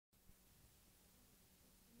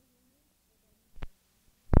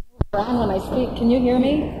Around when I speak. Can you hear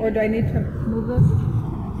me? Or do I need to move this?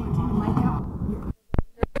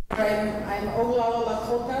 I'm Oglala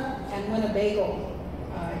Lakota and Winnebago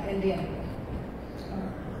Indian.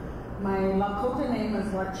 My Lakota name is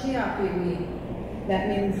Wachiapiwi. That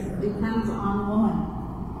means depends on woman.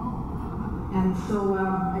 And so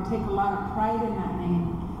I take a lot of pride in that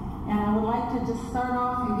name. And I would like to just start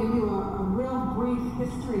off and give you a real brief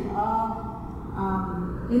history of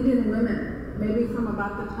Indian women, maybe from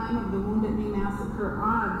about the time of the Wounded Knee Massacre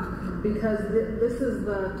on, because this is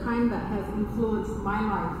the time that has influenced my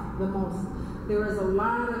life the most. There is a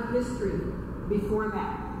lot of history before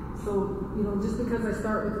that. So, you know, just because I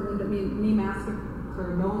start with the Wounded Knee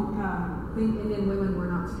Massacre, don't think Indian women were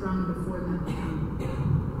not strong before that.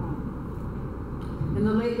 In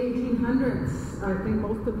the late 1800s, I think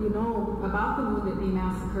most of you know about the Wounded Knee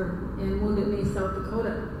Massacre in Wounded Knee, South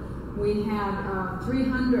Dakota. We had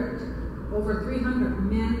over 300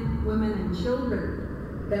 men, women, and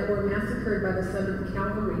children that were massacred by the 7th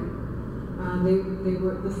Cavalry.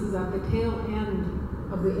 This is at the tail end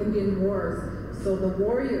of the Indian Wars. So the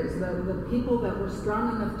warriors, the people that were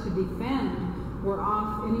strong enough to defend, were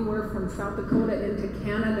off anywhere from South Dakota into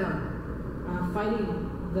Canada fighting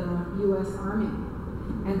the U.S. Army.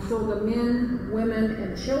 And so the men, women,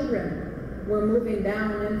 and children were moving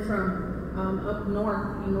down in from up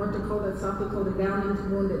north in North Dakota, South Dakota, down into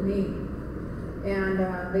Wounded Knee. And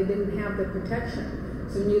they didn't have the protection.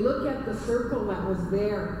 So when you look at the circle that was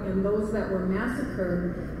there and those that were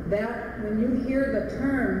massacred, that when you hear the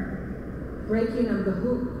term breaking of the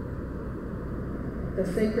hoop, the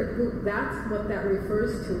sacred hoop, that's what that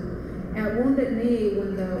refers to. At Wounded Knee,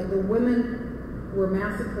 when the women were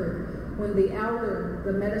massacred, when the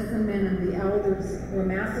medicine men and the elders were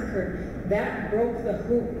massacred, that broke the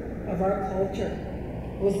hoop of our culture.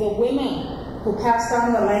 It was the women who passed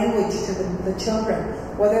on the language to the children,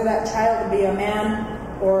 whether that child would be a man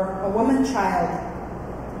or a woman child.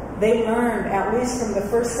 They learned, at least from the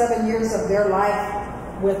first 7 years of their life,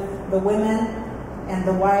 with the women and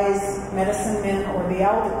the wise medicine men or the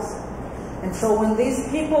elders. And so when these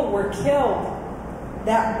people were killed,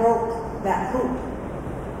 that broke that hoop.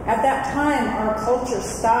 At that time, our culture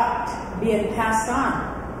stopped being passed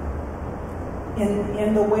on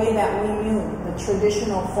in the way that we knew, the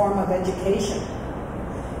traditional form of education.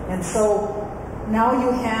 And so now you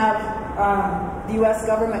have the U.S.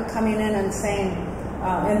 government coming in and saying,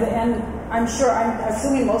 and I'm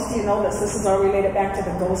assuming most of you know this is all related back to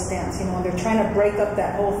the ghost dance, you know, and they're trying to break up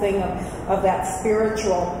that whole thing of that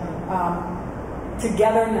spiritual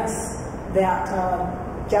togetherness that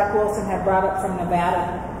Jack Wilson had brought up from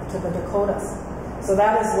Nevada to the Dakotas. So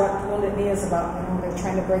that is what Wounded Knee is about. You know, they're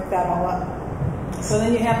trying to break that all up. So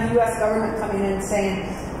then you have the U.S. government coming in and saying,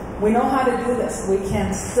 we know how to do this. We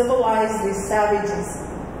can civilize these savages,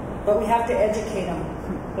 but we have to educate them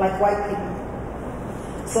like white people.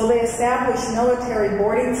 So they established military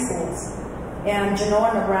boarding schools. And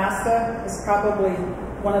Genoa, Nebraska is probably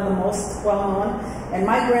one of the most well-known. And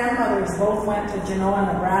my grandmothers both went to Genoa,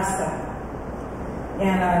 Nebraska.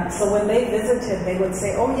 And so when they visited, they would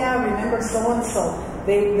say, oh yeah, remember so-and-so.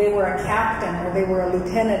 They were a captain or they were a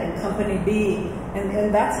lieutenant in Company B.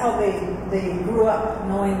 And that's how they grew up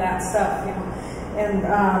knowing that stuff, you know. And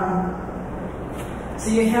so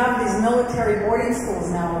you have these military boarding schools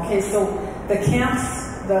now, okay? So the camps,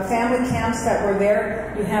 the family camps that were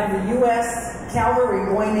there, you have the U.S. cavalry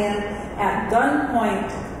going in at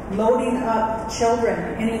gunpoint, loading up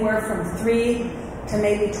children anywhere from 3 to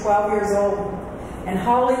maybe 12 years old, and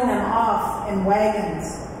hauling them off in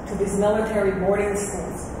wagons to these military boarding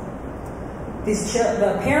schools.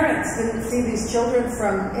 The parents didn't see these children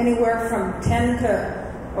from anywhere from 2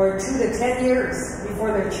 to 10 years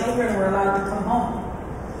before their children were allowed to come home.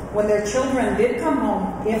 When their children did come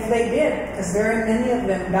home, if they did, because very many of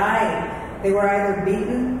them died, they were either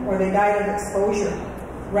beaten or they died of exposure,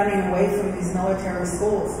 running away from these military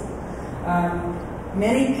schools.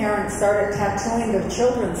 Many parents started tattooing their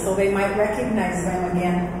children so they might recognize them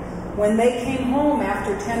again. When they came home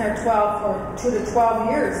after 10 or 12 or 2 to 12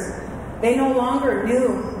 years, they no longer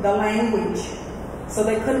knew the language, so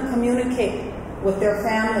they couldn't communicate with their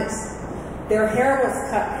families. Their hair was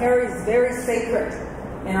cut. Hair is very sacred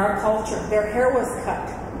in our culture. Their hair was cut.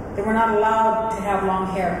 They were not allowed to have long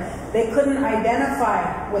hair. They couldn't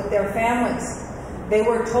identify with their families. They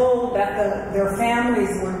were told that their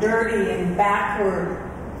families were dirty and backward,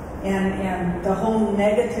 and the whole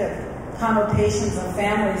negative connotations of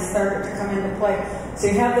families started to come into play. So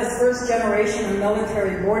you have this first generation of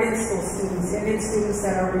military boarding school students, Indian students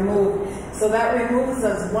that are removed. So that removes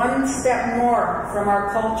us one step more from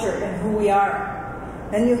our culture and who we are.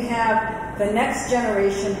 Then you have the next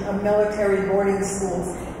generation of military boarding schools,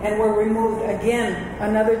 and we're removed again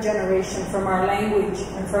another generation from our language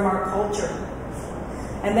and from our culture.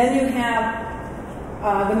 And then you have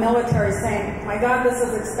the military saying, my God, this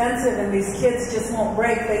is expensive, and these kids just won't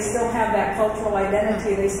break. They still have that cultural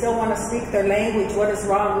identity. They still want to speak their language. What is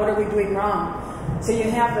wrong? What are we doing wrong? So you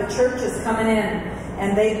have the churches coming in,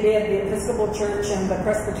 and they bid, the Episcopal Church and the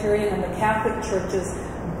Presbyterian and the Catholic churches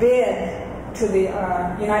bid to the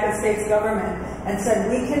United States government and said,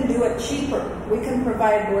 we can do it cheaper. We can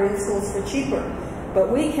provide boarding schools for cheaper,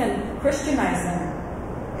 but we can Christianize them,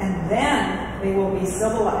 and then they will be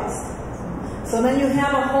civilized. So then you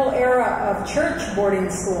have a whole era of church boarding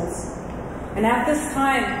schools. And at this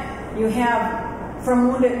time, you have, from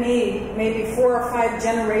Wounded Knee, maybe 4 or 5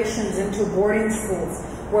 generations into boarding schools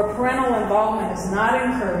where parental involvement is not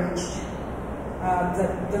encouraged.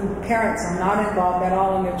 The parents are not involved at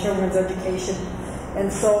all in their children's education.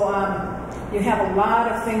 And so you have a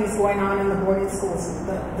lot of things going on in the boarding schools,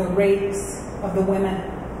 the rapes of the women.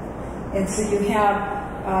 And so you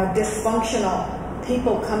have dysfunctional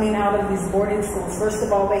people coming out of these boarding schools. First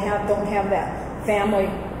of all, they don't have that family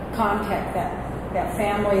contact, that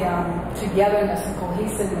family togetherness and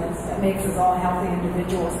cohesiveness that makes us all healthy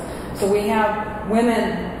individuals. So we have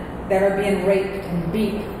women that are being raped and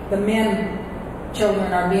beat. The men,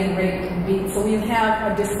 children, are being raped and beat. So you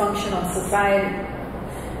have a dysfunctional society.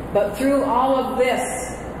 But through all of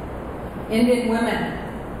this, Indian women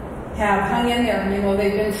have hung in there. You know,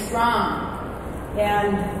 they've been strong.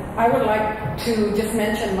 And I would like to just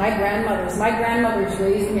mention my grandmothers. My grandmothers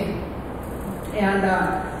raised me, and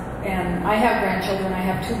I have grandchildren. I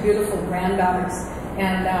have 2 beautiful granddaughters,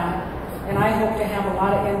 and I hope to have a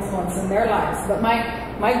lot of influence in their lives. But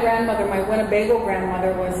my grandmother, my Winnebago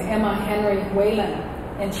grandmother, was Emma Henry Whalen,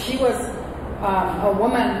 and she was a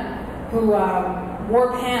woman who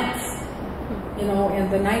wore pants, you know,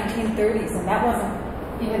 in the 1930s, and that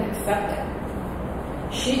wasn't even accepted.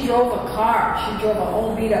 She drove a car. She drove an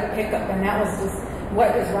old beat-up pickup, and that was just,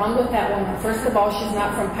 what is wrong with that woman? First of all, she's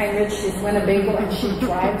not from Pine Ridge. She's Winnebago, and she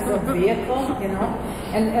drives a vehicle, you know.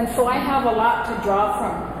 And so I have a lot to draw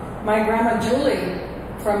from. My grandma Julie,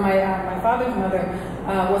 from my father's mother,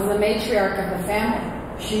 was the matriarch of the family.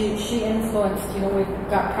 She influenced, you know, we've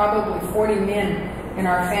got probably 40 men in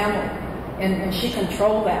our family, and she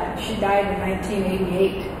controlled that. She died in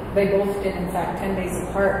 1988. They both did, in fact, 10 days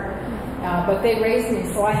apart. But they raised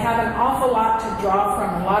me, so I have an awful lot to draw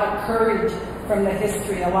from, a lot of courage from the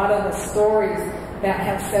history, a lot of the stories that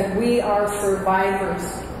have said, we are survivors,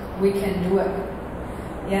 we can do it.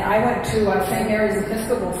 Yeah, I went to St. Mary's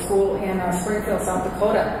Episcopal School in Springfield, South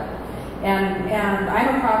Dakota, and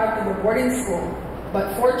I'm a product of a boarding school,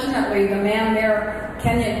 but fortunately the man there,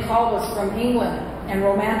 Kenyon Call, was from England and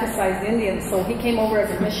romanticized Indians, so he came over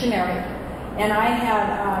as a missionary, and I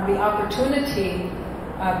had the opportunity,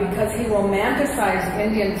 because he romanticized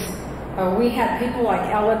Indians. We had people like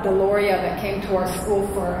Ella Deloria that came to our school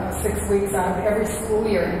for 6 weeks out of every school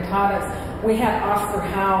year and taught us. We had Oscar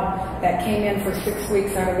Howe that came in for 6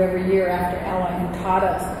 weeks out of every year after Ella and taught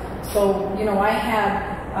us. So, you know, I had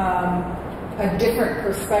a different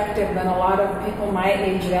perspective than a lot of people my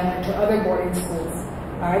age that went to other boarding schools.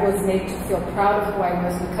 I was made to feel proud of who I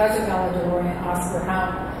was because of Ella Deloria and Oscar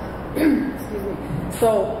Howe. Excuse me.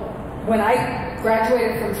 So, when I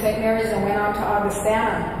graduated from St. Mary's and went on to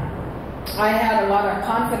Augustana, I had a lot of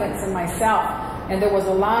confidence in myself, and there was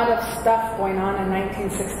a lot of stuff going on in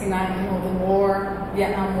 1969, you know, the war,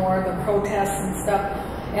 Vietnam War, the protests and stuff,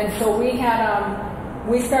 and so we had,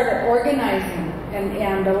 we started organizing,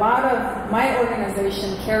 and a lot of my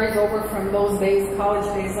organization carries over from those days, college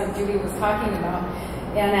days like Judy was talking about.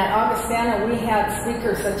 And at Augustana, we had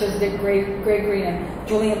speakers such as Dick Gregory and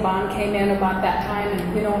Julian Bond came in about that time.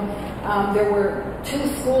 And, you know, there were 2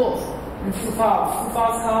 schools in Sioux Falls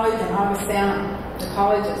College and Augustana, the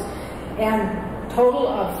colleges. And total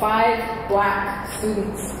of 5 black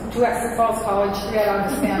students, 2 at Sioux Falls College, 3 at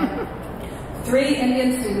Augustana. 3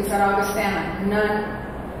 Indian students at Augustana, none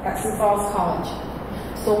at Sioux Falls College.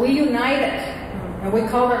 So we united, and we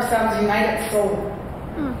called ourselves United Soul.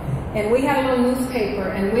 And we had a little newspaper,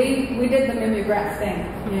 and we did the mimeograph thing,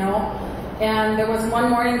 you know. And there was one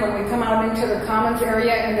morning when we come out into the commons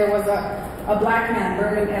area, and there was a black man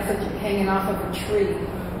burned in effigy hanging off of a tree,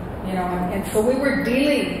 you know. And so we were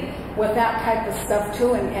dealing with that type of stuff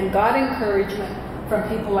too, and got encouragement from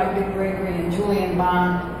people like Dick Gregory and Julian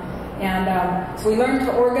Bond. And so we learned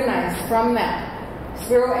to organize from that.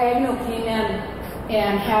 Spiro Agnew came in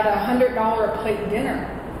and had a $100 a plate dinner,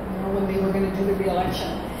 you know, when they were going to do the re-election.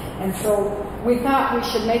 And so we thought we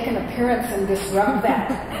should make an appearance and disrupt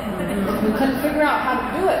that. We couldn't figure out how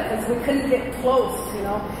to do it because we couldn't get close, you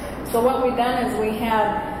know. So what we done is we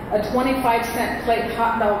had a 25-cent plate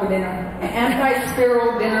hot dog dinner, an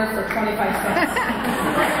anti-spiral dinner for 25 cents.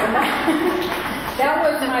 That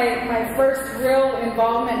was my first real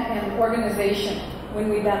involvement in organization when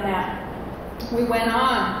we done that. We went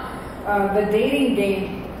on. The dating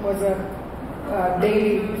game was a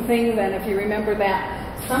daily thing then, if you remember that.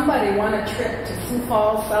 Somebody won a trip to Sioux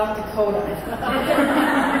Falls, South Dakota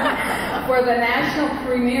for the national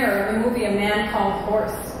premiere of the movie A Man Called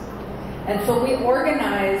Horse. And so we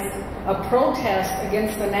organized a protest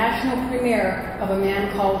against the national premiere of A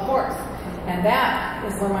Man Called Horse. And that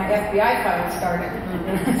is where my FBI file started.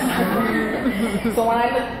 So when I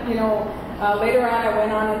looked, you know, later on I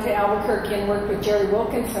went on into Albuquerque and worked with Jerry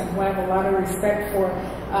Wilkinson, who I have a lot of respect for,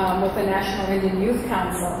 with the National Indian Youth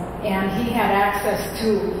Council. And he had access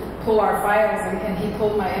to pull our files, and he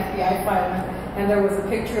pulled my FBI file. And there was a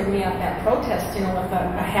picture of me at that protest, you know, with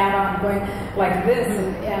a hat on going like this.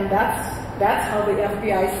 And that's how the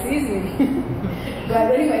FBI sees me.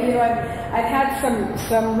 But anyway, you know, I've had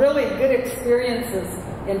some really good experiences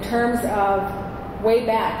in terms of way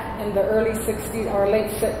back in the early 60s or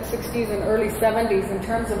late 60s and early 70s in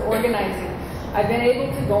terms of organizing. I've been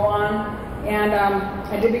able to go on, and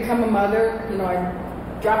I did become a mother. You know, I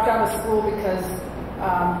dropped out of school because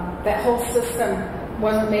that whole system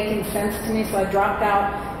wasn't making sense to me, so I dropped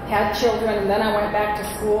out, had children, and then I went back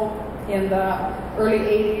to school in the early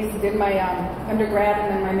 80s, did my undergrad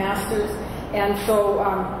and then my master's. And so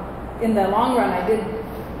in the long run, I did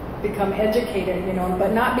become educated, you know,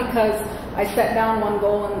 but not because I sat down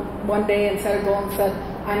one day and set a goal and said,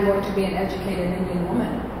 I'm going to be an educated Indian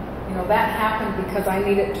woman. You know, that happened because I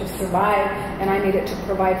needed to survive and I needed to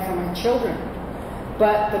provide for my children.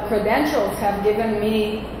 But the credentials have given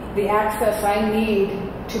me the access I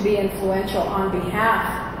need to be influential on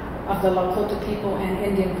behalf of the Lakota people and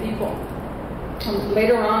Indian people.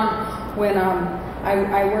 Later on, when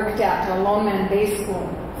I worked at a Lone Man Day School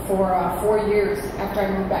for 4 years after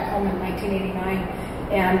I moved back home in 1989,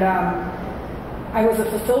 and I was a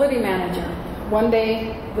facility manager. One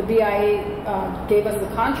day, the BIA gave us the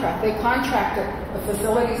contract. They contracted the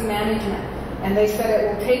facilities management, and they said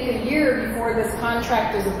it will take a year before this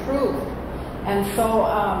contract is approved. And so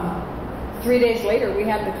 3 days later, we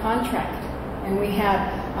had the contract, and we had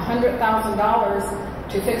 $100,000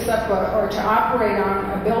 to fix up or to operate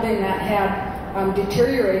on a building that had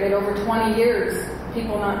deteriorated over 20 years,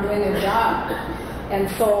 people not doing their job. And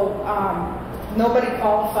so nobody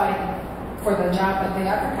qualified for the job that they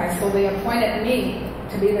advertised, so they appointed me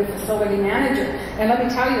to be the facility manager. And let me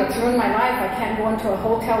tell you, it's ruined my life. I can't go into a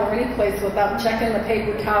hotel or any place without checking the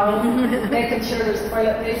paper towel, making sure there's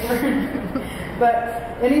toilet paper.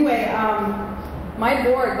 But anyway, my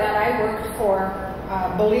board that I worked for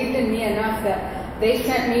believed in me enough that they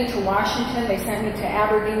sent me to Washington. They sent me to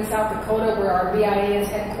Aberdeen, South Dakota, where our BIA is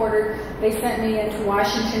headquartered. They sent me into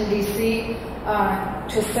Washington, D.C.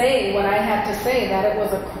 To say what I had to say, that it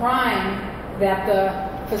was a crime that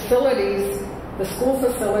the facilities, the school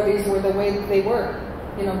facilities, were the way they were,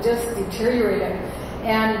 you know, just deteriorated.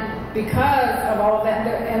 And because of all of that,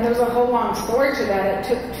 and there's a whole long story to that, it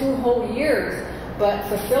took 2 whole years, but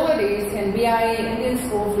facilities in BIA Indian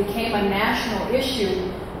schools became a national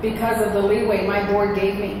issue because of the leeway my board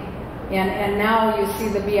gave me. And now you see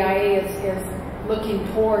the BIA is looking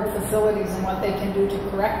toward facilities and what they can do to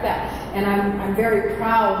correct that. And I'm very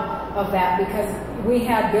proud of that, because we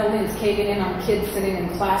had buildings caving in on kids sitting in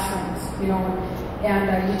classrooms, you know,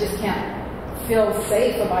 and you just can't feel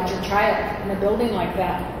safe about your child in a building like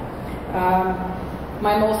that.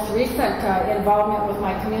 My most recent involvement with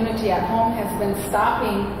my community at home has been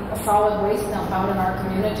stopping a solid waste dump out in our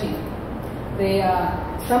community.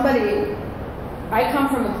 I come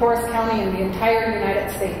from the poorest county in the entire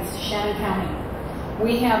United States, Shannon County.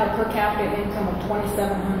 We have a per capita income of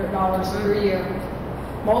 $2,700 per year.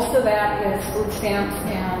 Most of that is food stamps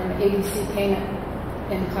and ABC payment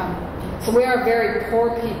income. So we are very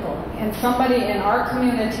poor people. And somebody in our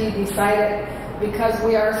community decided, because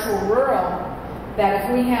we are so rural, that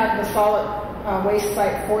if we had the solid waste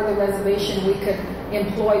site for the reservation, we could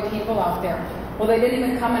employ people out there. Well, they didn't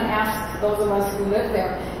even come and ask those of us who live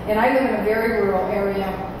there. And I live in a very rural area.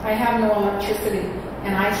 I have no electricity,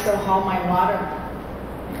 and I still haul my water.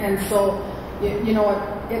 And so, you know,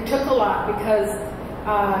 it took a lot, because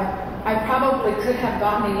I probably could have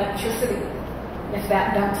gotten electricity if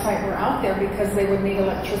that dump site were out there, because they would need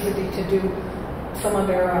electricity to do some of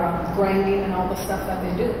their grinding and all the stuff that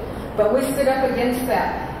they do. But we stood up against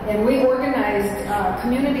that, and we organized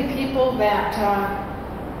community people that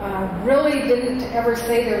really didn't ever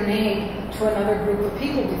say their name to another group of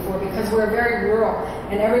people before, because we're very rural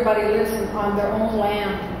and everybody lives on their own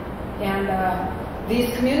land. And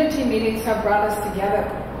these community meetings have brought us together.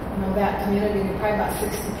 You know, that community, we're probably about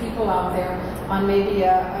 60 people out there on maybe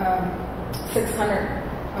a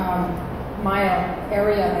 600-mile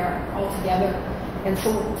area there altogether. And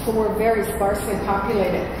so we're very sparsely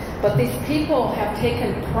populated. But these people have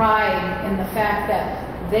taken pride in the fact that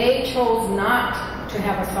they chose not to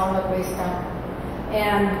have a solid waste dump.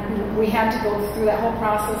 And we had to go through that whole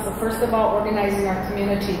process of, first of all, organizing our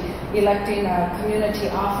community, electing community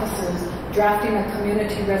officers, drafting a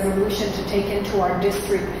community resolution to take into our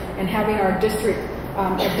district, and having our district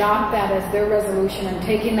adopt that as their resolution, and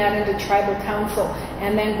taking that into tribal council,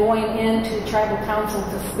 and then going into tribal council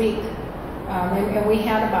to speak. And we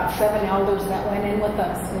had about 7 elders that went in with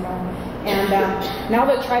us, you know. And now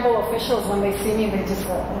the tribal officials, when they see me, they just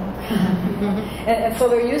go, and so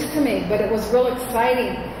they're used to me. But it was real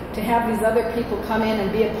exciting to have these other people come in and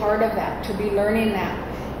be a part of that, to be learning that.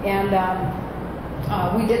 And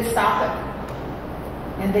we did stop it.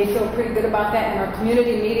 And they feel pretty good about that. And our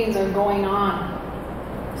community meetings are going on.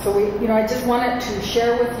 So I just wanted to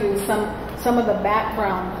share with you some of the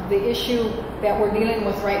background. The issue that we're dealing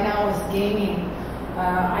with right now is gaming.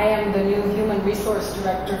 I am the new Human Resource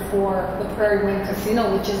Director for the Prairie Wind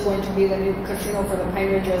Casino, which is going to be the new casino for the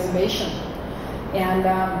Pine Ridge Reservation. And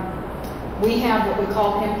we have what we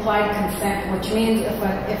call implied consent, which means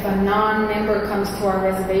if a non-member comes to our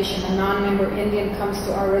reservation, a non-member Indian comes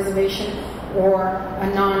to our reservation, or a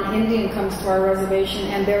non-Indian comes to our reservation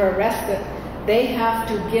and they're arrested, they have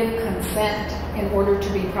to give consent in order to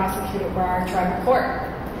be prosecuted by our tribal court.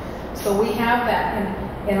 So we have that.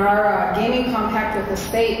 In our gaming compact with the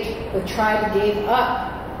state, the tribe gave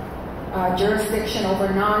up jurisdiction over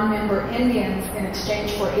non-member Indians in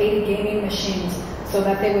exchange for 80 gaming machines so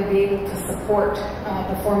that they would be able to support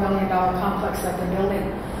the $4 million complex that they're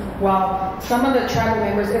building. Well, some of the tribal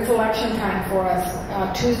members, it's election time for us.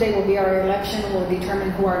 Tuesday will be our election. We'll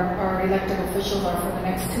determine who our elected officials are for the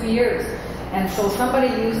next 2 years. And so somebody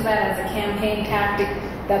used that as a campaign tactic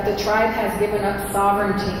that the tribe has given up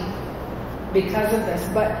sovereignty because of this.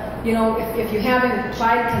 But, you know, if you have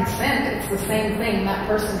implied consent, it's the same thing. That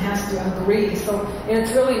person has to agree. So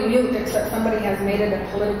it's really mute, except somebody has made it a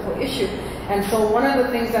political issue. And so one of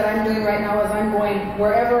the things that I'm doing right now is I'm going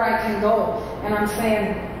wherever I can go, and I'm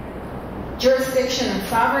saying jurisdiction and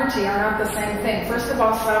sovereignty are not the same thing. First of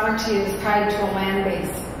all, sovereignty is tied to a land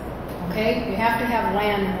base. Okay? You have to have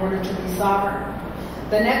land in order to be sovereign.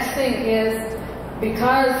 The next thing is,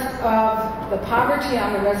 because of the poverty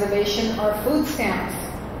on the reservation, our food stamps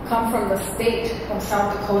come from the state of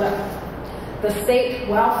South Dakota. The state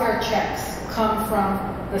welfare checks come from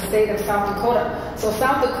the state of South Dakota. So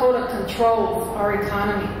South Dakota controls our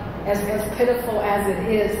economy. As pitiful as it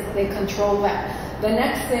is, they control that. The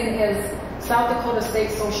next thing is South Dakota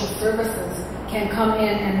State Social Services can come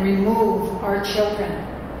in and remove our children.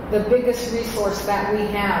 The biggest resource that we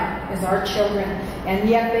have is our children, and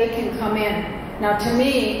yet they can come in. Now, to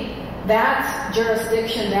me, that's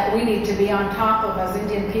jurisdiction that we need to be on top of as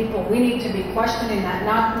Indian people. We need to be questioning that,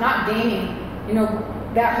 not gaming. You know,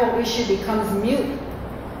 that whole issue becomes mute.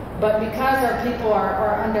 But because our people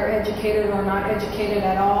are undereducated or not educated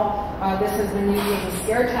at all, this has been used as a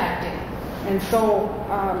scare tactic. And so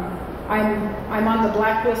I'm on the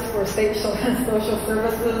blacklist for state social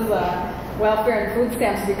services, welfare and food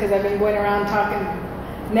stamps, because I've been going around talking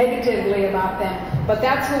negatively about them. But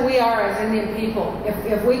that's who we are as Indian people.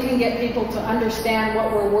 If we can get people to understand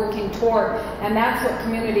what we're working toward, and that's what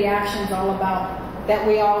community action is all about, that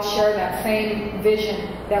we all share that same vision,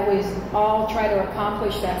 that we all try to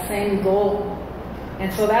accomplish that same goal.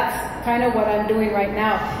 And so that's kind of what I'm doing right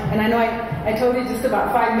now. And I know I told you just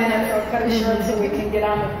about 5 minutes, I'll cut it short so we can get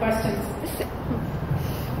on with questions.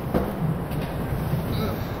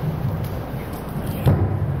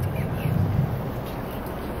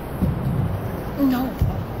 No.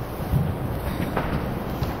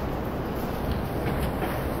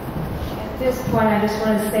 At this point, I just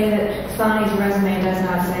want to say that Sonny's resume does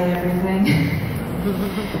not say everything.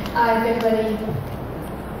 If anybody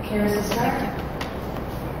cares to start.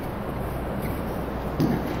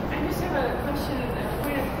 I just have a question, a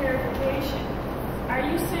point of clarification. Are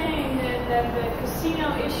you saying that the casino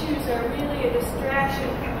issues are really a distraction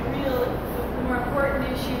from the more important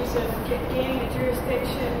issues of gaining a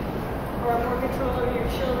jurisdiction or more control over your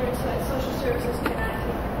children so that social services cannot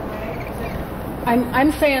take them away?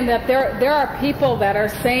 I'm saying that there are people that are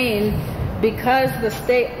saying, because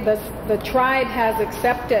the tribe has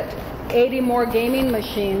accepted 80 more gaming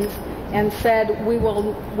machines, and said we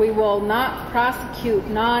will not prosecute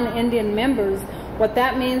non-Indian members, what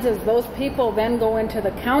that means is those people then go into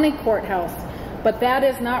the county courthouse. But that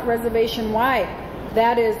is not reservation-wide.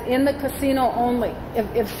 That is in the casino only.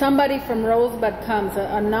 If somebody from Rosebud comes,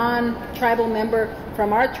 a non-tribal member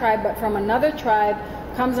from our tribe but from another tribe,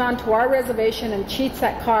 comes onto our reservation and cheats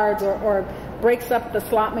at cards or breaks up the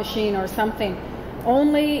slot machine or something,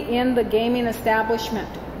 only in the gaming establishment.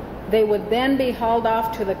 They would then be hauled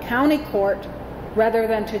off to the county court rather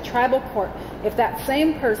than to tribal court. If that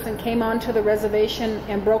same person came onto the reservation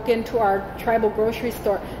and broke into our tribal grocery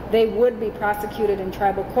store, they would be prosecuted in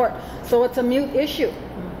tribal court. So it's a moot issue.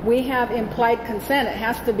 We have implied consent. It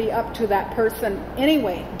has to be up to that person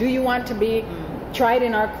anyway. Do you want to be tried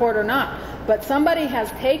in our court or not? But somebody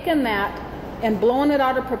has taken that and blown it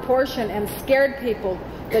out of proportion and scared people.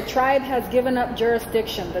 The tribe has given up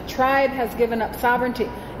jurisdiction. The tribe has given up sovereignty.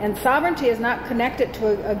 And sovereignty is not connected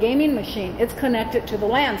to a gaming machine. It's connected to the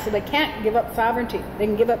land. So they can't give up sovereignty. They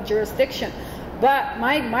can give up jurisdiction. But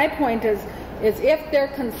my point is if they're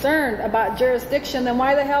concerned about jurisdiction, then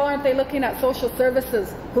why the hell aren't they looking at social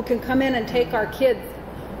services who can come in and take our kids?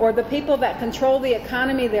 Or the people that control the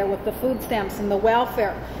economy there with the food stamps and the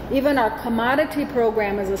welfare. Even our commodity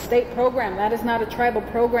program is a state program. That is not a tribal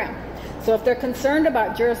program. So if they're concerned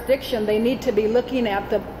about jurisdiction, they need to be looking at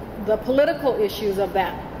the political issues of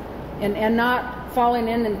that and not falling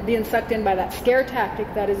in and being sucked in by that scare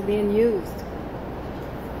tactic that is being used.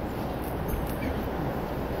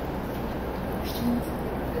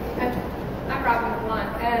 I'm Robin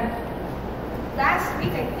Blunt. Last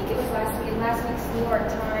week, I think it was last week, in last week's New York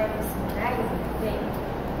Times magazine, I think,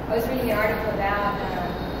 I was reading an article about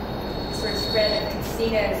the sort of spread of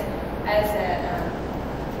casinos as a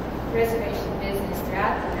reservation business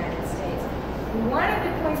throughout the United States. And one of the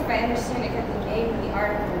points, if I understand it correctly, made in the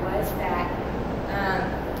article was that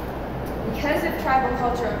because of tribal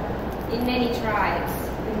culture in many tribes,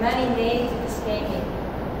 the money made through this gaming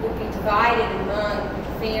would be divided among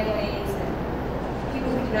families and people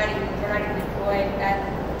who were not even employed at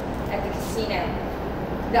the casino.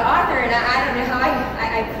 The author, and I don't know how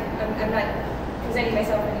I'm not presenting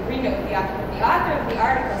myself in agreement with the author, but the author of the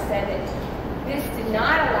article said that this did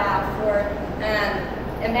not allow for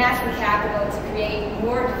amassing capital to create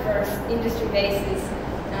more diverse industry bases,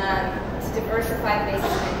 to diversify the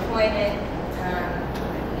basis of employment,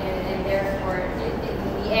 and therefore, in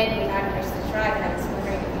the end, would not enrich the tribe. And I was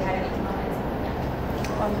wondering if you had any comments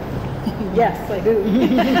on that. Yes, I do.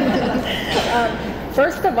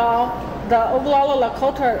 First of all, the Oglala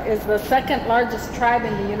Lakota is the second largest tribe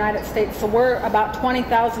in the United States, so we're about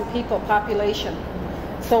 20,000 people population.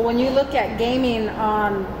 So when you look at gaming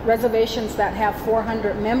on reservations that have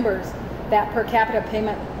 400 members, that per capita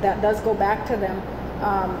payment that does go back to them,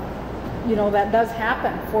 that does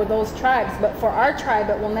happen for those tribes. But for our tribe,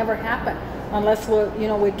 it will never happen unless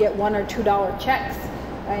we get $1 or $2 checks.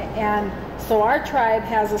 And so our tribe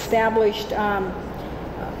has established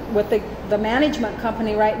with the management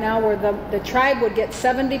company right now, where the tribe would get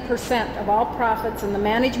 70% of all profits and the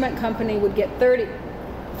management company would get 30%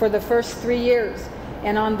 for the first 3 years.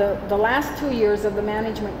 And on the last 2 years of the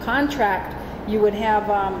management contract, you would have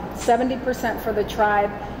 70% for the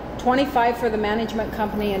tribe, 25% for the management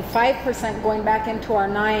company, and 5% going back into our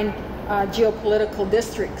 9 geopolitical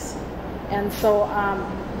districts. And so,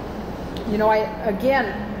 again,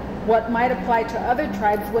 what might apply to other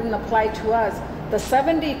tribes wouldn't apply to us. The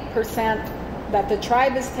 70% that the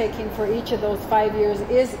tribe is taking for each of those 5 years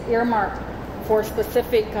is earmarked for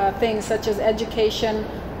specific things such as education,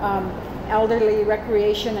 elderly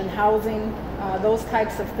recreation and housing, those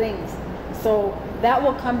types of things. So that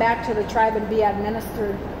will come back to the tribe and be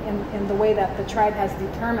administered in the way that the tribe has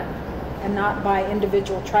determined, and not by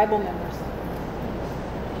individual tribal members.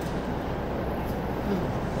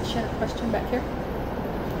 She had a question back here.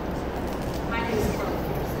 My name is Carla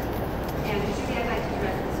Peterson, and Judy, I'd like to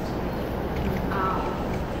direct this to you.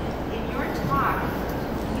 In your talk,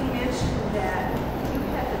 you mentioned that you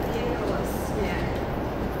had the vehicle of SNCC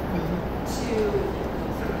to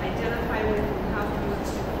sort of identify with and help you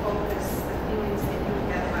to focus the feelings that you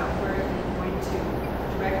had about where you're going to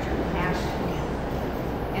direct your passion,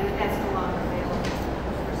 and that's no longer available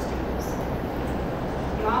for students.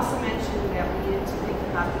 You also mentioned that we needed to think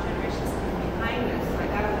about the generations coming behind us. So I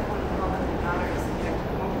got on the phone with all of my daughters and got to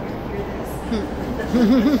come over here and hear this.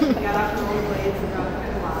 Got off the rollerblades and got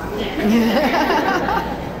quite along.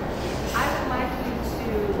 I would like you to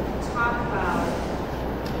talk about,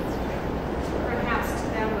 perhaps to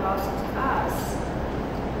them, but also to us,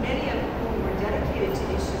 many of whom were dedicated to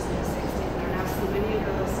issues in the 60s, and are now seeing many of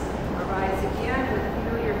those arise again in a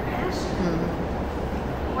familiar fashion.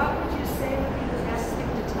 What would you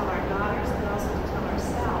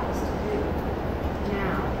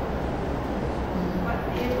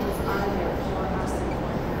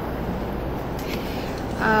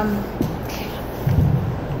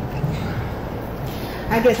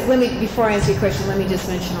I guess, before I answer your question, let me just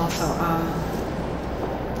mention also,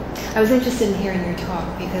 I was interested in hearing your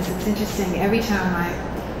talk because it's interesting. Every time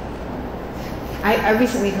I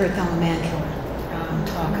recently heard Thelma Mankiller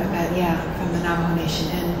talk about, from the Navajo Nation.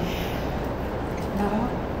 And Navajo?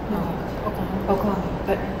 No. Oklahoma.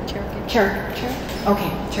 But Cherokee.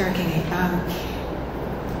 Okay, Cherokee.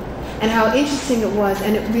 And how interesting it was,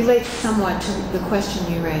 and it relates somewhat to the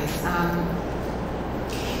question you raised.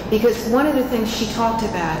 Because one of the things she talked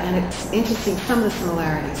about, and it's interesting, some of the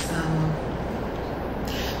similarities,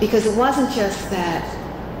 because it wasn't just that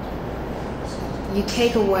you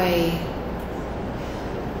take away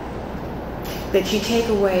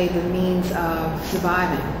the means of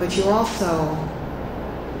surviving, but you also,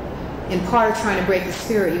 in part of trying to break the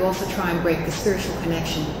spirit, you also try and break the spiritual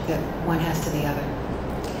connection that one has to the other.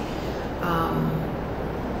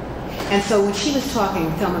 And so when she was talking,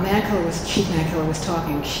 Chief Mankiller was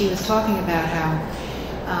talking, she was talking about how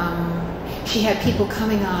she had people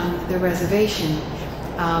coming on the reservation,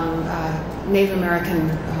 Native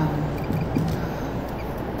American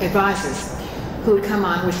advisors, who would come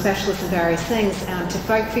on, who were specialists in various things, to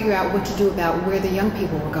figure out what to do about where the young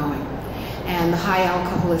people were going, and the high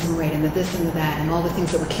alcoholism rate, and the this and the that, and all the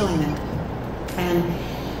things that were killing them. And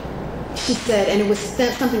she said, and it was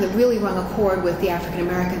something that really rung a chord with the African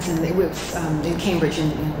Americans in Cambridge,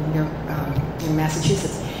 in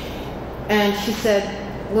Massachusetts. And she said,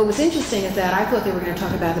 what was interesting is that I thought they were going to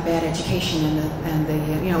talk about the bad education and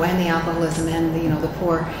the alcoholism and the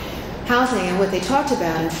poor housing, and what they talked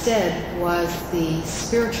about instead was the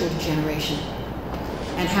spiritual degeneration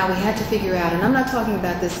and how we had to figure out. And I'm not talking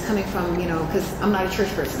about this coming from because I'm not a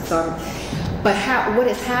church person, but what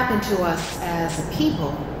has happened to us as a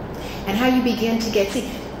people. And how you begin to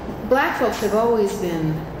black folks have always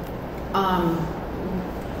been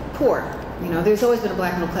poor. There's always been a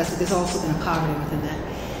black middle class, but there's also been a poverty within that.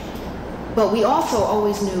 But we also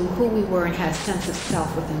always knew who we were and had a sense of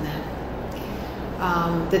self within that.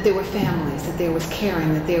 That there were families, that there was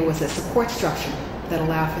caring, that there was a support structure that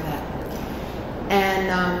allowed for that. And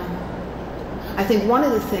I think one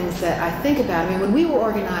of the things that I think about, when we were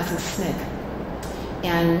organizing SNCC,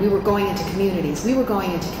 and we were going into communities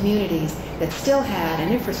that still had an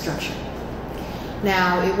infrastructure.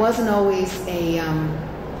 Now, it wasn't always a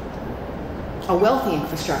wealthy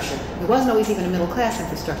infrastructure. It wasn't always even a middle-class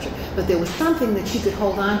infrastructure, but there was something that you could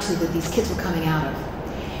hold on to that these kids were coming out of.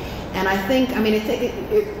 And I think,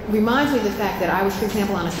 it reminds me of the fact that I was, for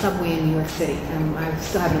example, on a subway in New York City, and I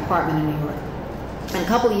still have an apartment in New York. And a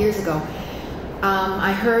couple of years ago,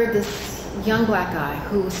 I heard this young black guy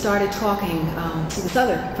who started talking to this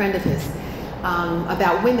other friend of his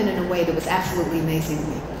about women in a way that was absolutely amazing to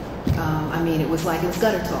me. It was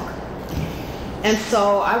gutter talk. And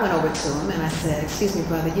so I went over to him and I said, "Excuse me,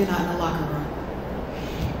 brother, you're not in the locker room."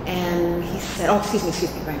 And he said, "Oh, excuse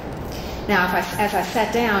me, right." Now, as I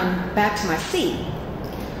sat down back to my seat,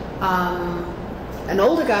 an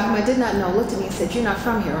older guy whom I did not know looked at me and said, "You're not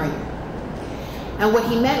from here, are you?" And what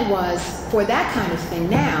he meant was, for that kind of thing,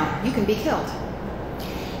 now you can be killed.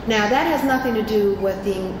 Now, that has nothing to do with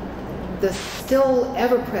the still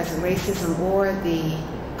ever-present racism or the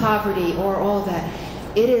poverty or all that.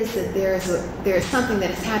 It is that there is something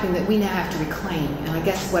that is happening that we now have to reclaim. And I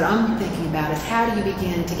guess what I'm thinking about is, how do you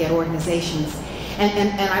begin to get organizations?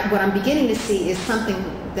 What I'm beginning to see is something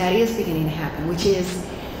that is beginning to happen, which is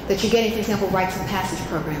that you're getting, for example, rites of passage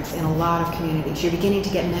programs in a lot of communities. You're beginning to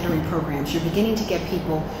get mentoring programs. You're beginning to get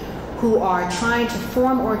people who are trying to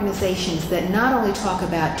form organizations that not only talk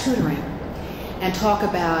about tutoring and talk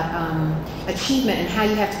about achievement and how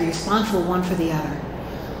you have to be responsible one for the other,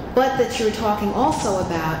 but that you're talking also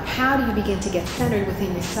about how do you begin to get centered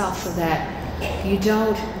within yourself so that you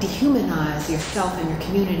don't dehumanize yourself and your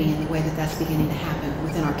community in the way that that's beginning to happen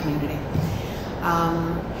within our community.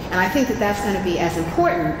 And I think that that's going to be as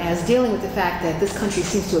important as dealing with the fact that this country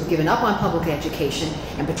seems to have given up on public education,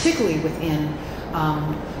 and particularly within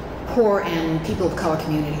poor and people of color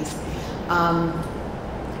communities.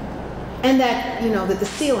 And that, that the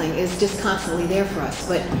ceiling is just constantly there for us.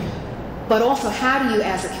 But also, how do you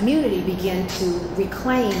as a community begin to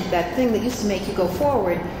reclaim that thing that used to make you go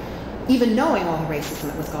forward, even knowing all the racism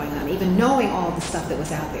that was going on, even knowing all the stuff that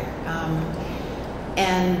was out there.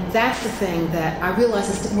 And that's the thing that I realize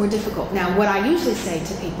is more difficult. Now, what I usually say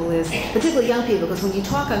to people is, particularly young people, because when you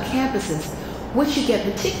talk on campuses, what you get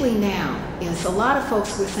particularly now is a lot of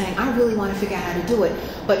folks who are saying, I really want to figure out how to do it,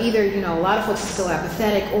 but either, a lot of folks are still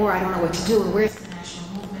apathetic, or I don't know what to do, and where's the national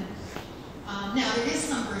movement? Now, there is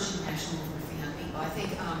some version of national movement for young people. I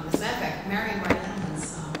think, as a matter of fact, Marion Wright Edelman's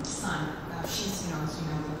son, she's,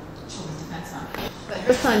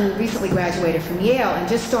 Her son recently graduated from Yale and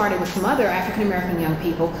just started with some other African American young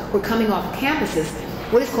people who are coming off of campuses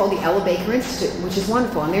what is called the Ella Baker Institute, which is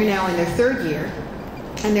wonderful. And they're now in their 3rd year,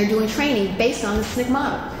 and they're doing training based on the SNCC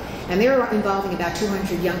model. And they're involving about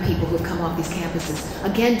 200 young people who have come off these campuses,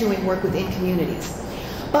 again doing work within communities.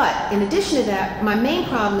 But in addition to that, my main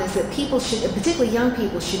problem is that people should, particularly young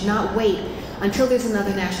people, should not wait until there's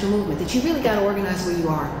another national movement, that you really got to organize where you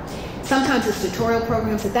are. Sometimes it's tutorial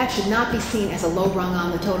programs, that should not be seen as a low rung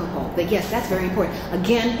on the totem pole. That yes, that's very important.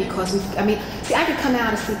 Again, because I could come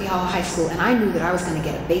out of Sleepy Hollow High School and I knew that I was going to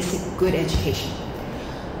get a basic, good education.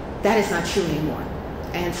 That is not true anymore.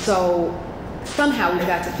 And so somehow we've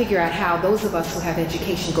got to figure out how those of us who have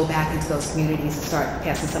education go back into those communities and start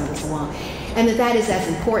passing some of this along. And that is as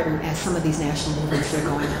important as some of these national movements that are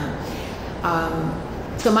going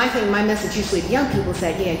on. So my message usually to young people is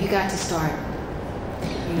that, yeah, you got to start,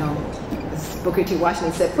 as Booker T.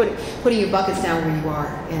 Washington said, putting your buckets down where you are,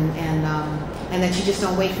 and that you just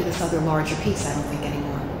don't wait for this other larger piece, I don't think,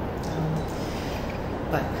 anymore.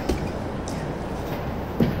 But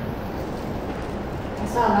I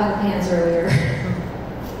saw a lot of hands earlier.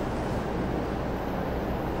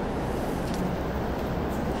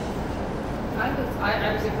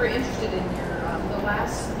 I was very interested in your the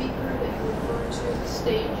last speaker that you referred to, the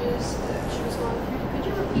stages that she was going through. Could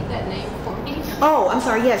you repeat that name for me? Oh, I'm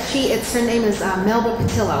sorry. Yes, her name is Melba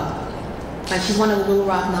Patillo. She's one of the Little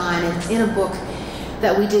Rock Nine, and it's in a book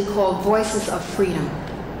that we did called Voices of Freedom.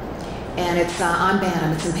 And it's on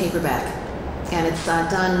Bantam. It's in paperback, and it's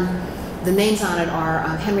done. The names on it are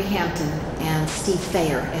Henry Hampton and Steve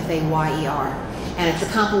Thayer, F-A-Y-E-R. And it's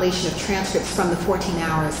a compilation of transcripts from the 14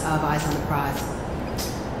 hours of Eyes on the Prize.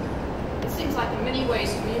 It seems like in many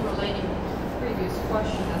ways, to me, relating to the previous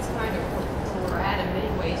question, that's kind of where we're at in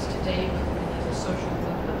many ways today with these social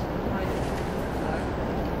movements. We're trying to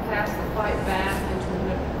pass the fight back into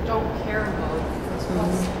a don't care mode.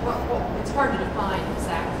 Because it's hard to define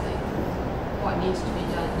exactly what needs to be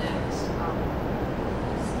done next.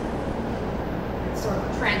 It's sort of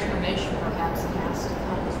a transformation, perhaps, that has to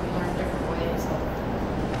come as we learn different ways of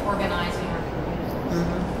organizing our communities.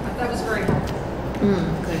 But that was very helpful.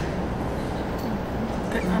 Good.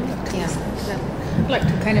 I'd like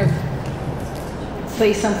to kind of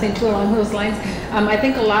say something too along those lines. I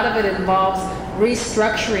think a lot of it involves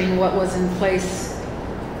restructuring what was in place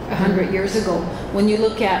 100 years ago. When you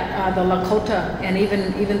look at the Lakota and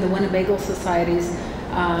even the Winnebago societies,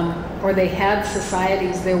 or they had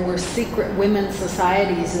societies, there were secret women's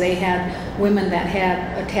societies. They had women that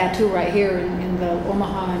had a tattoo right here in the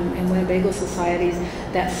Omaha and Winnebago societies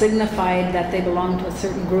that signified that they belonged to a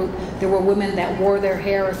certain group. There were women that wore their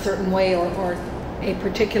hair a certain way or a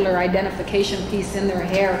particular identification piece in their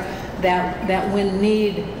hair that when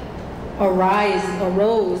need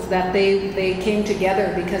arose, that they came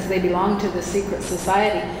together because they belonged to the secret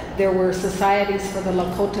society. There were societies for the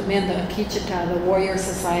Lakota men, the Akichita, the warrior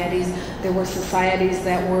societies. There were societies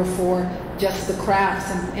that were for just the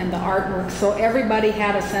crafts and the artwork. So everybody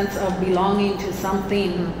had a sense of belonging to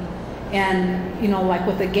something. And, like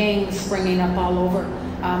with the gangs springing up all over,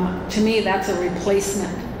 to me that's a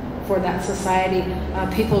replacement for that society.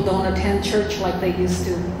 People don't attend church like they used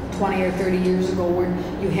to 20 or 30 years ago, where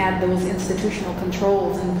you had those institutional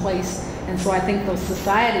controls in place. And so I think those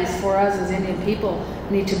societies for us as Indian people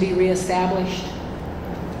need to be reestablished.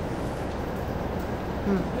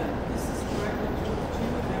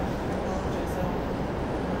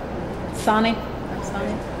 Sani? You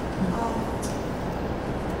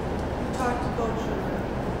talked about your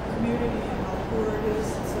community and how poor it is,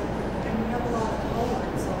 and so, and you have a lot of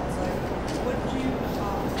tolerance. So it's like, do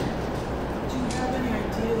you have any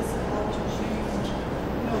ideas of how to change,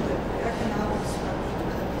 the economic structure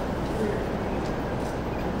for your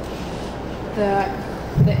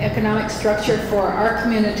community? The economic structure for our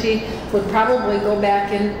community would probably go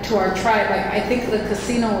back into our tribe. I think the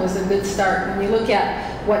casino was a good start. When you look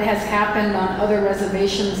at what has happened on other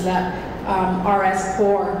reservations that are as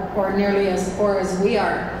poor or nearly as poor as we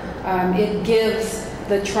are, it gives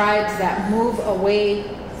the tribes that move away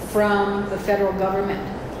from the federal government,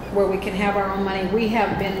 where we can have our own money. We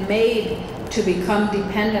have been made to become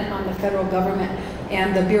dependent on the federal government,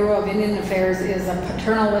 and the Bureau of Indian Affairs is a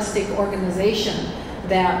paternalistic organization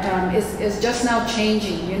that is just now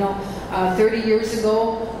changing. 30 years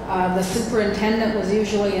ago, the superintendent was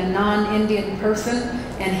usually a non-Indian person,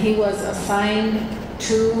 and he was assigned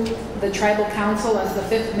to the tribal council as the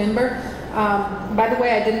 5th member. By the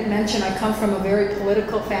way, I didn't mention I come from a very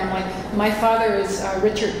political family. My father is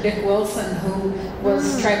Richard Dick Wilson, who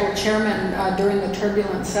was tribal chairman during the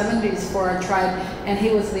turbulent 70s for our tribe, and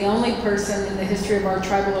he was the only person in the history of our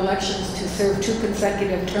tribal elections to serve 2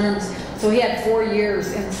 consecutive terms. So he had 4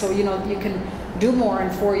 years, and so you can do more in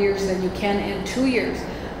 4 years than you can in 2 years.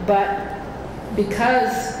 But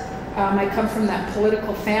because I come from that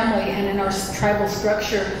political family, and in our tribal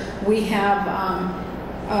structure, we have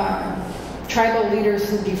tribal leaders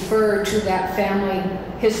who defer to that family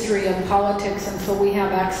history of politics, and so we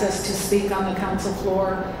have access to speak on the council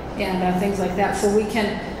floor and things like that. So we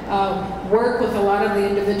can work with a lot of the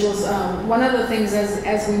individuals. One of the things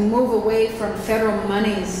as we move away from federal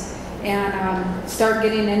monies and start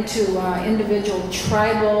getting into individual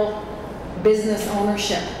tribal business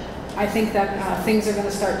ownership, I think that things are going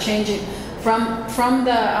to start changing. From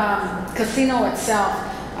the casino itself,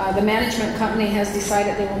 the management company has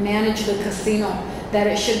decided they will manage the casino, that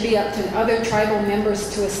it should be up to other tribal members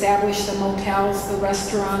to establish the motels, the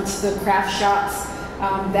restaurants, the craft shops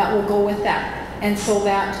that will go with that. And so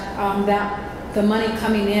that, the money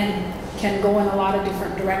coming in can go in a lot of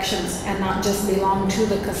different directions and not just belong to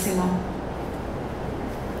the casino.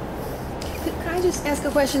 Could I just ask a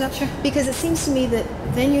question? Sure. Because it seems to me that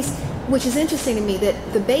venues, which is interesting to me, that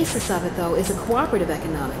the basis of it, though, is a cooperative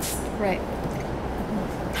economics. Right.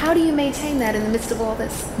 How do you maintain that in the midst of all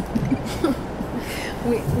this?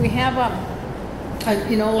 we have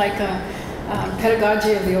like a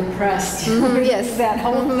pedagogy of the oppressed. Yes. That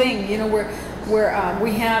whole thing, where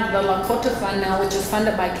we have the Lakota Fund now, which is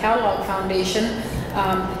funded by Kellogg Foundation,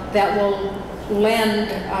 that will lend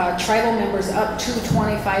tribal members up to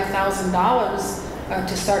 $25,000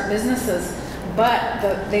 to start businesses. But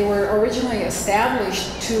they were originally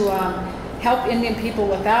established to help Indian people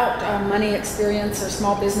without money experience or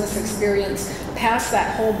small business experience pass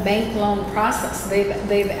that whole bank loan process.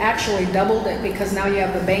 They've actually doubled it, because now you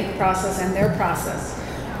have the bank process and their process.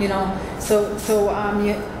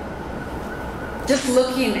 Just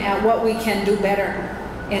looking at what we can do better,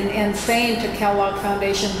 and saying to Kellogg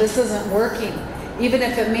Foundation, this isn't working. Even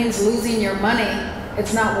if it means losing your money,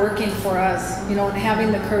 it's not working for us. And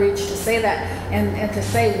having the courage to say that, and to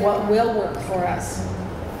say what will work for us.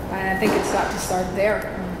 And I think it's got to start there.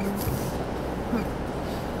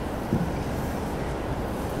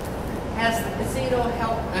 Has the casino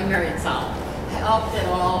helped, I'm Marion Sal, helped at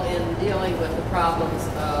all in dealing with the problems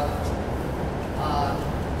of,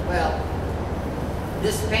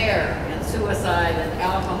 despair and suicide and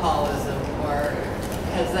alcoholism, or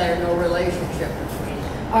has there no relationship between?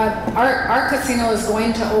 Our casino is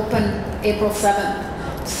going to open April 7th.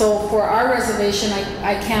 So for our reservation,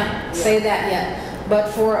 I can't say that yet. But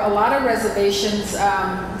for a lot of reservations,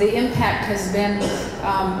 the impact has been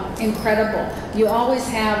incredible. You always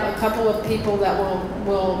have a couple of people that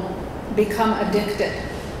will become addicted,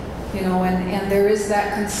 and there is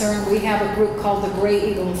that concern. We have a group called the Gray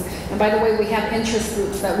Eagles. And by the way, we have interest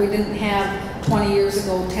groups that we didn't have 20 years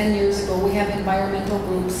ago, 10 years ago. We have environmental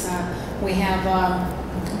groups. We have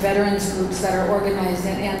veterans groups that are organized.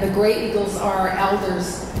 And the Gray Eagles are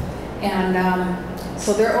elders. And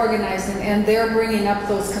so they're organized, and they're bringing up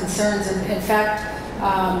those concerns. And in fact,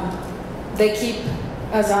 they keep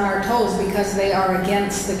us on our toes, because they are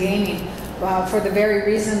against the gaming for the very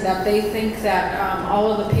reason that they think that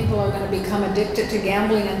all of the people are going to become addicted to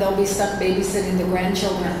gambling, and they'll be stuck babysitting the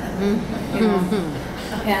grandchildren.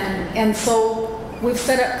 And so we've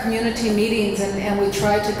set up community meetings, and we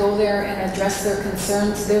try to go there and address their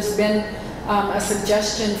concerns. There's been a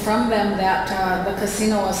suggestion from them that the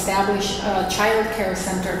casino establish a child care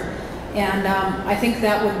center. And I think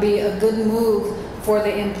that would be a good move for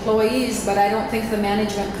the employees, but I don't think the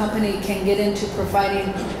management company can get into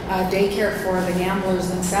providing daycare for the gamblers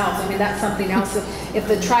themselves. I mean, that's something else. If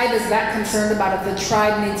the tribe is that concerned about it, the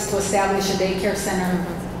tribe needs to establish a daycare center,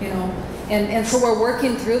 And so we're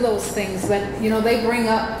working through those things. But, they bring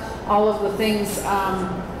up all of the things.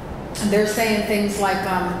 They're saying things like,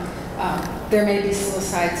 there may be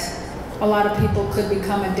suicides. A lot of people could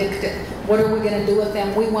become addicted. What are we going to do with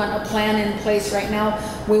them? We want a plan in place right now.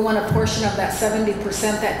 We want a portion of that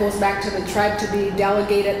 70% that goes back to the tribe to be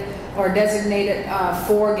delegated or designated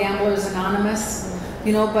for Gamblers Anonymous.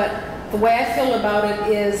 But the way I feel about it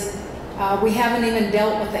is we haven't even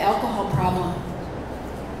dealt with the alcohol problem.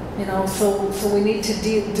 So we need to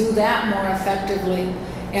do that more effectively.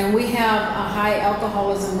 And we have a high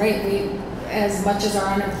alcoholism rate. As much as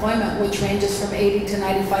our unemployment, which ranges from 80 to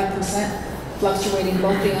 95%, fluctuating.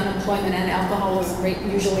 Both the unemployment and alcoholism rate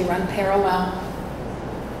usually run parallel.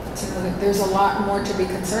 there's a lot more to be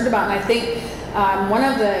concerned about. And I think one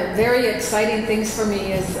of the very exciting things for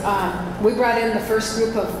me is we brought in the first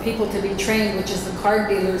group of people to be trained, which is the card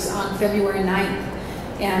dealers, on February 9th.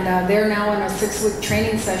 And they're now in a 6-week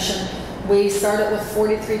training session. We started with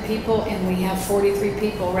 43 people, and we have 43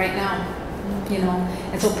 people right now, you know.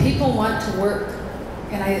 And so people want to work,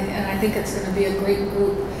 and I think it's going to be a great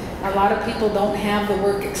group. A lot of people don't have the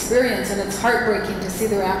work experience, and it's heartbreaking to see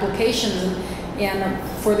their applications. And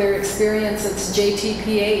for their experience, it's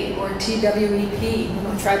JTPA or TWEP, you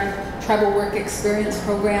know, Tribal Work Experience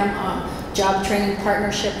Program, Job Training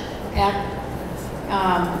Partnership Act.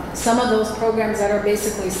 Some of those programs that are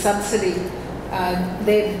basically subsidy,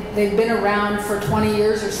 they've been around for 20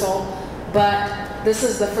 years or so, but this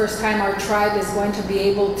is the first time our tribe is going to be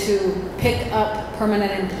able to pick up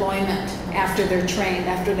permanent employment after they're trained,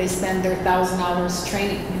 after they spend their 1,000 hours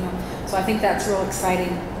training, you know. So I think that's real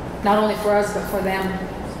exciting, not only for us, but for them.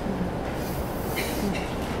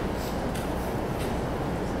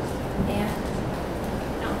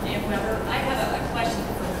 I have a question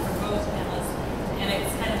for both panelists, and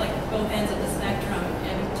it's kind of like both ends of the spectrum.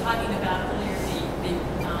 And talking about earlier the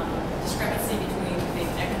discrepancy between the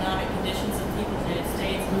economic conditions of people in the United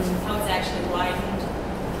States, how it's actually widened,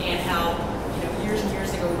 and how, you know, years and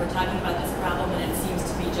years ago we were talking about this problem, and it seems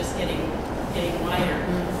to be just getting wider.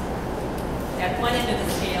 At one end of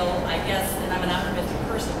the scale, I guess, and I'm an optimistic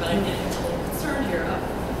person, but I'm getting a little concerned here of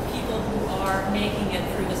people who are making it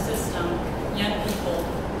through the system, young people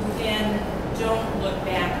who then don't look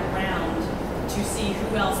back around to see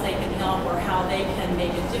who else they can help or how they can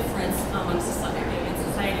make a difference among society and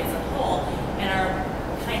society as a whole, and are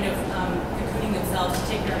kind of cocooning themselves to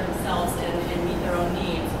take care of themselves and meet their own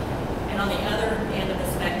needs. And on the other end of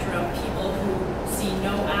the spectrum, people who see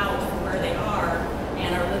no out for where they are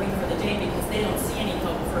and are living for the day because they don't see any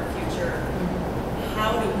hope for a future.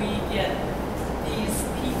 How do we get these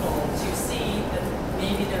people to see that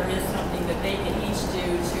maybe there is something that they can each do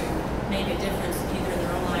to make a difference either in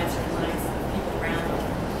their own lives or in the lives of people around them?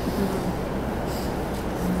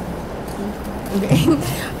 Okay.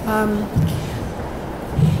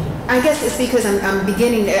 I guess it's because I'm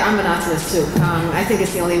I'm an optimist too. I think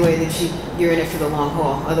it's the only way that you're in it for the long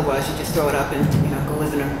haul. Otherwise, you just throw it up and, you know, go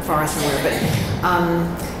live in a forest somewhere. But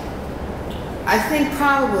I think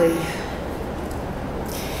probably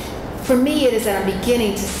for me it is that I'm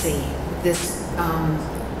beginning to see this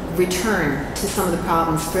return to some of the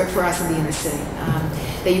problems for us in the inner city.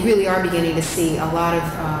 That you really are beginning to see a lot of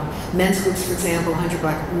men's groups, for example, 100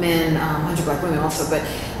 black men, 100 black women also, but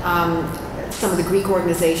some of the Greek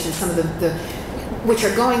organizations, some of the which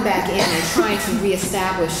are going back in and trying to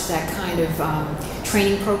reestablish that kind of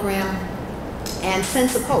training program and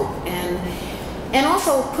sense of hope, and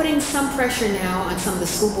also putting some pressure now on some of the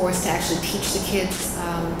school boards to actually teach the kids.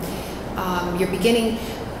 You're beginning.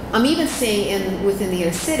 I'm even seeing within the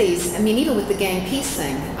inner cities, I mean, even with the gang peace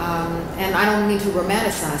thing, and I don't mean to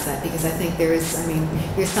romanticize that, because I think there's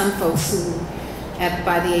some folks who,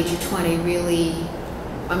 by the age of 20, really,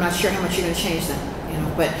 I'm not sure how much you're going to change them, you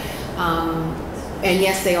know, but, and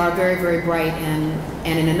yes, they are very, very bright, and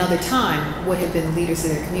in another time would have been leaders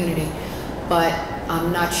of their community, but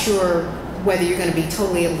I'm not sure whether you're going to be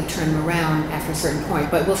totally able to turn them around after a certain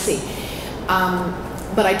point, but we'll see.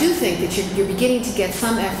 But I do think that you're beginning to get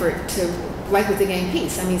some effort to, like with the gang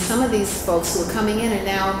peace. I mean, some of these folks who are coming in and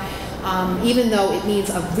now, even though it means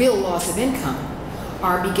a real loss of income,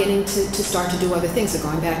 are beginning to start to do other things. They're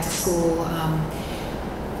going back to school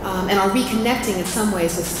and are reconnecting in some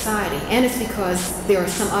ways with society. And it's because there are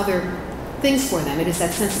some other things for them. It is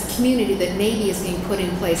that sense of community that maybe is being put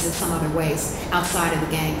in place in some other ways outside of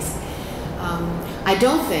the gangs. I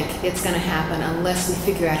don't think it's going to happen unless we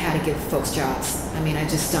figure out how to give folks jobs. I mean, I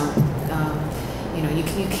just don't. You know,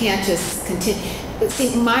 you can't just continue.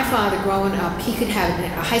 See, my father growing up, he could have a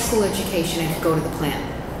high school education and could go to the plant.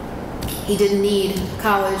 He didn't need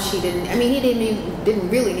college. He didn't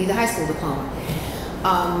really need the high school diploma.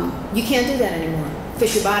 You can't do that anymore.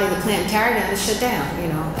 Fisher Body, the plant in Tarrytown, is shut down. You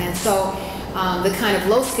know, and so the kind of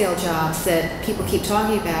low-scale jobs that people keep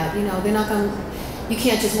talking about, you know, they're not going to. You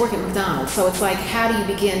can't just work at McDonald's. So it's like, how do you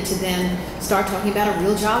begin to then start talking about a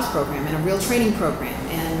real jobs program and a real training program?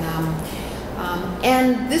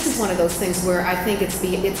 And this is one of those things where I think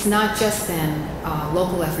it's not just then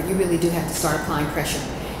local effort. You really do have to start applying pressure,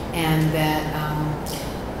 and that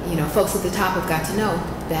you know, folks at the top have got to know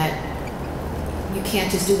that you can't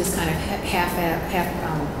just do this kind of half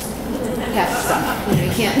stuff. You know,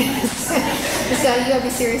 you can't. You got to be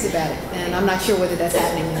serious about it, and I'm not sure whether that's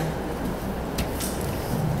happening now.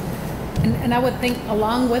 And I would think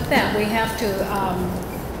along with that, we have to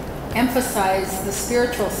emphasize the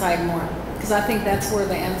spiritual side more, because I think that's where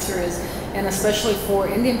the answer is. And especially for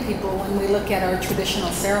Indian people, when we look at our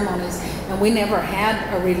traditional ceremonies, and we never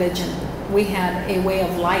had a religion, we had a way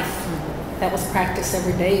of life that was practiced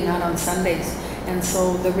every day, not on Sundays. And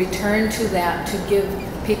so the return to that, to give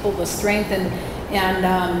people the strength, and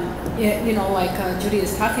you know, like Judy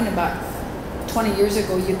is talking about, 20 years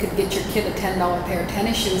ago you could get your kid a $10 pair of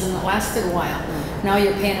tennis shoes and it lasted a while. Now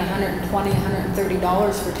you're paying $120,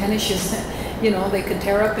 $130 for tennis shoes. You know, they could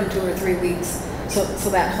tear up in 2 or 3 weeks. So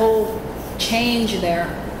that whole change there.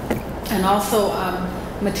 And also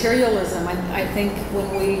materialism. I think when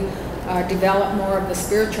we develop more of the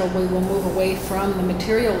spiritual, we will move away from the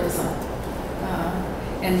materialism.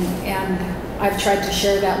 And I've tried to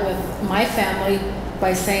share that with my family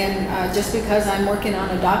by saying, just because I'm working on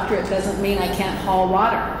a doctorate doesn't mean I can't haul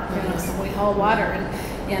water. You know, so we haul water,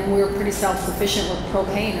 and we're pretty self-sufficient with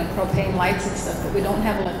propane and propane lights and stuff, but we don't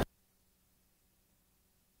have electricity.